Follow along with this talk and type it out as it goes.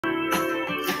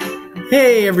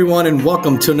Hey everyone, and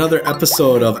welcome to another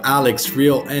episode of Alex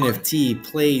Real NFT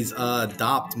Plays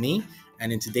Adopt Me.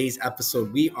 And in today's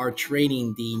episode, we are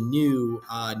trading the new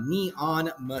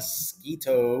Neon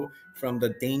Mosquito from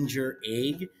the Danger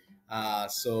Egg.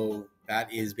 So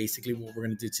that is basically what we're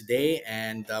going to do today.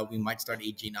 And we might start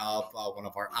aging up one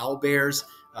of our owl bears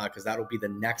because that will be the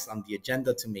next on the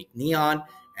agenda to make Neon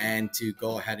and to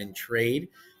go ahead and trade.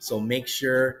 So make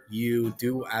sure you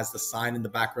do as the sign in the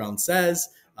background says.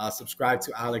 Subscribe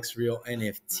to Alex Real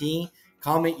NFT.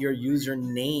 Comment your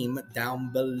username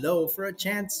down below for a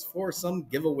chance for some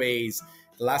giveaways.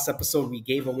 The last episode, we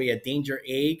gave away a Danger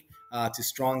Egg to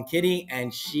Strong Kitty,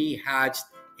 and she hatched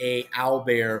a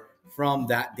owlbear from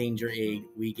that Danger Egg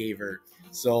we gave her.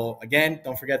 So again,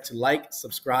 don't forget to like,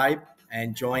 subscribe,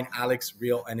 and join Alex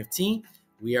Real NFT.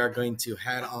 We are going to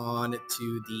head on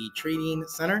to the trading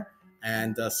center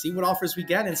and see what offers we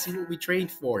get and see what we trade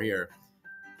for here.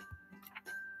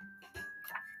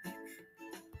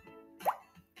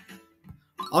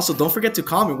 Also, don't forget to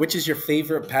comment which is your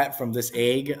favorite pet from this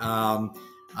egg.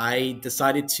 I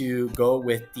decided to go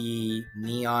with the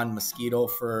Neon Mosquito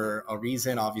for a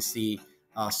reason. Obviously,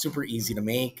 super easy to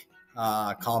make,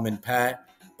 common pet,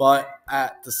 but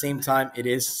at the same time, it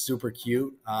is super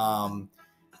cute.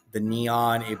 The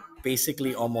neon, it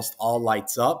basically almost all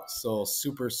lights up. So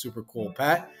super, super cool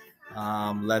pet.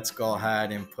 Let's go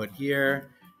ahead and put here,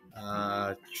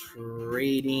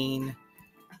 trading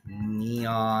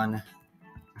Neon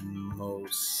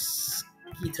Mosquito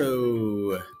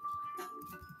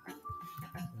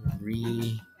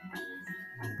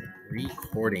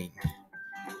recording.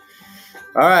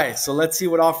 All right, so let's see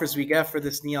what offers we get for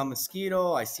this Neon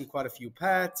Mosquito. I see quite a few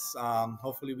pets.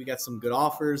 Hopefully we get some good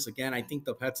offers. Again, I think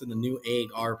the pets in the new egg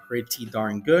are pretty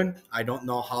darn good. I don't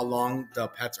know how long the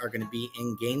pets are going to be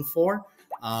in game for.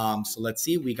 So let's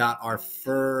see. We got our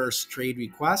first trade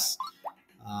request.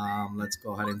 Let's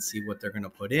go ahead and see what they're going to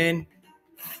put in.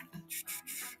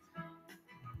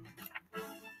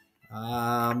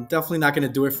 Definitely not going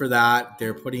to do it for that.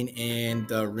 They're putting in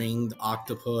the ringed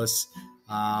octopus.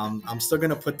 I'm still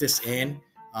going to put this in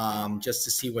just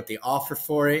to see what they offer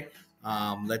for it.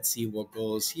 Let's see what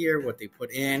goes here, what they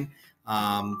put in.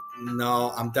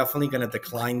 No, I'm definitely going to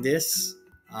decline this.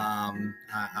 I'm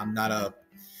not a...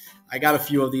 I got a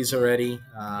few of these already.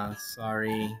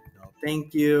 Sorry. No,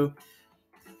 thank you.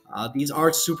 These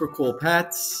are super cool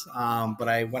pets, but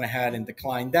I went ahead and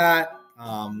declined that.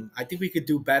 I think we could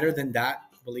do better than that,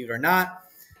 believe it or not.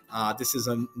 This is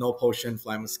a no potion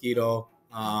fly mosquito.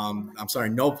 I'm sorry,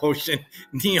 no potion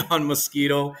neon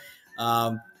mosquito.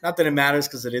 Not that it matters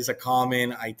because it is a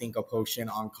common. I think a potion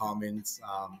on commons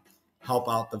help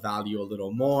out the value a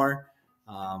little more.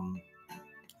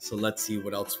 So let's see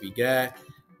what else we get.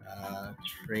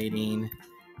 Trading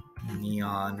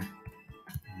neon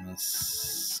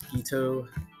mosquito.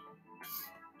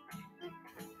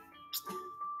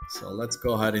 So let's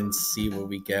go ahead and see what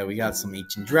we get. We got some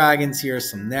ancient dragons here,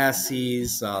 some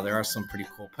Nassies. There are some pretty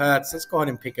cool pets. Let's go ahead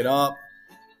and pick it up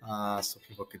so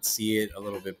people could see it a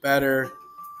little bit better.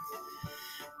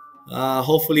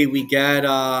 Hopefully we get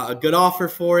a good offer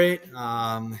for it.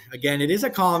 Again, it is a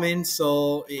common,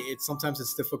 so sometimes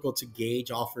it's difficult to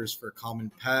gauge offers for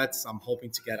common pets. I'm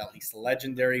hoping to get at least a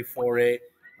legendary for it.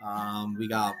 We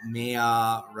got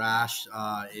Maya Rash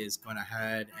is going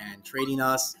ahead and trading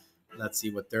us. Let's see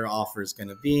what their offer is going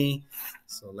to be.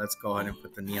 So let's go ahead and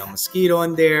put the Neon Mosquito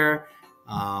in there.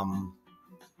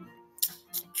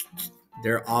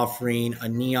 They're offering a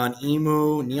Neon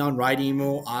Emu, Neon Ride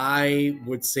Emu. I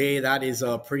would say that is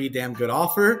a pretty damn good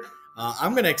offer.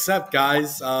 I'm going to accept,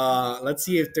 guys. Let's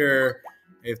see if they're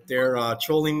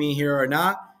trolling me here or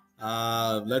not.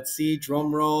 Let's see.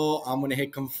 Drum roll. I'm going to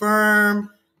hit confirm.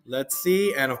 Let's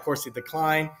see. And, of course, he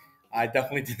declined. I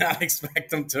definitely did not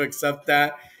expect them to accept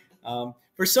that.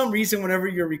 For some reason, whenever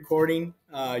you're recording,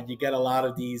 you get a lot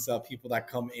of these people that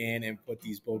come in and put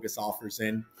these bogus offers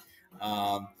in.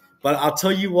 But I'll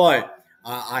tell you what,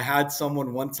 I had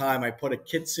someone one time, I put a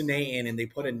Kitsune in and they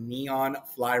put a Neon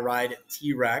Fly Ride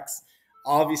T-Rex.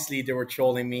 Obviously, they were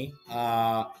trolling me,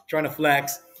 trying to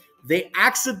flex. They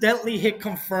accidentally hit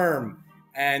confirm.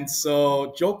 And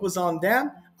so joke was on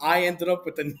them. I ended up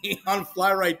with the Neon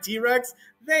Fly Ride T-Rex.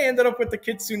 They ended up with the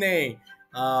Kitsune.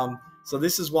 So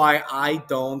this is why I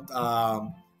don't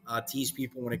tease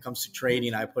people when it comes to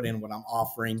trading. I put in what I'm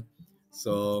offering.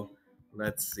 So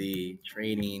let's see.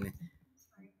 Trading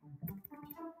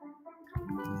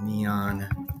Neon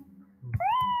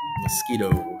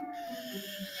Mosquito.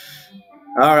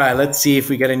 All All right, let's see if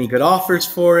we get any good offers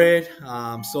for it.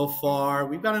 So far,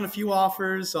 we've gotten a few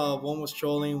offers. One was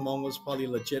trolling, one was probably a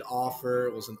legit offer.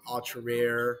 It was an ultra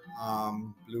rare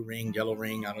blue ring, yellow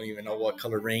ring. I don't even know what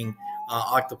color ring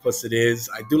octopus it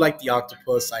is. I do like the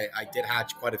octopus. I did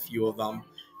hatch quite a few of them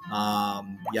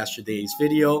yesterday's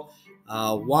video.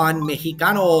 One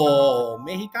Mexicano,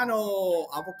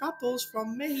 avocados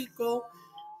from Mexico.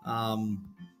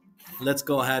 Um, let's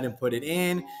go ahead and put it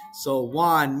in. So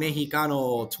Juan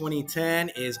Mexicano 2010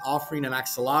 is offering an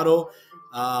axolotl.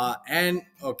 And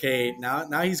okay,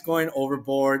 now he's going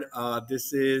overboard.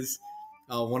 This is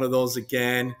one of those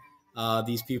again.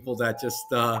 These people that just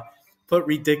put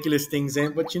ridiculous things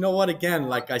in. But you know what? Again,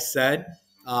 like I said,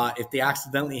 if they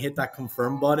accidentally hit that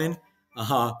confirm button,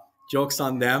 uh, jokes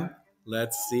on them.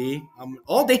 Let's see.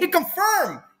 Oh, they hit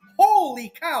confirm.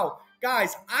 Holy cow.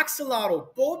 Guys, axolotl,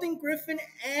 golden griffin,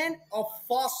 and a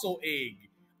fossil egg.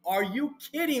 Are you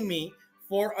kidding me?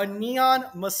 For a neon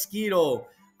mosquito.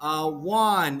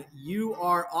 Juan, you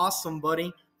are awesome,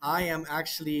 buddy. I am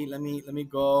actually, let me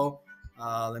go.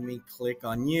 Let me click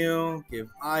on you. Give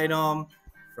item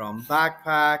from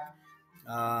backpack.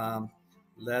 Um,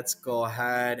 let's go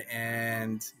ahead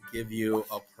and give you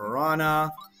a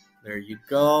piranha. There you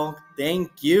go.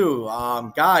 Thank you.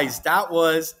 Guys, that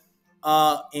was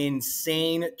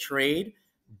insane trade.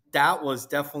 That was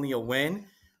definitely a win.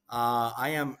 I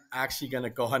am actually going to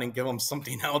go ahead and give him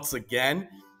something else again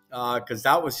because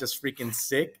that was just freaking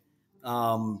sick.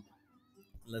 Um,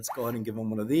 let's go ahead and give him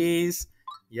one of these.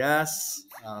 Yes,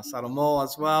 Salomo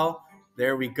as well.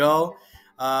 There we go.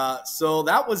 So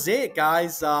that was it,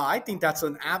 guys. I think that's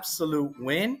an absolute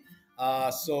win.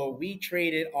 So we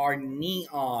traded our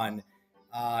Neon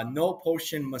No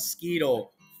Potion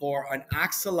Mosquito for an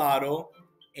Axolotl,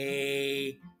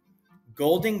 a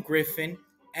Golden Griffin,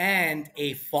 and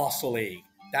a Fossil Egg.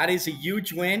 That is a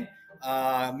huge win.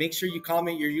 Make sure you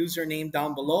comment your username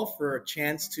down below for a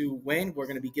chance to win. We're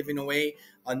going to be giving away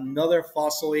another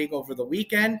Fossil Egg over the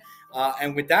weekend.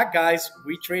 And with that, guys,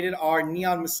 we traded our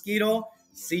Neon Mosquito.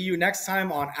 See you next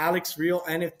time on Alex Real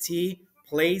NFT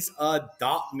Plays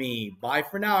Adopt Me. Bye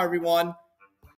for now, everyone.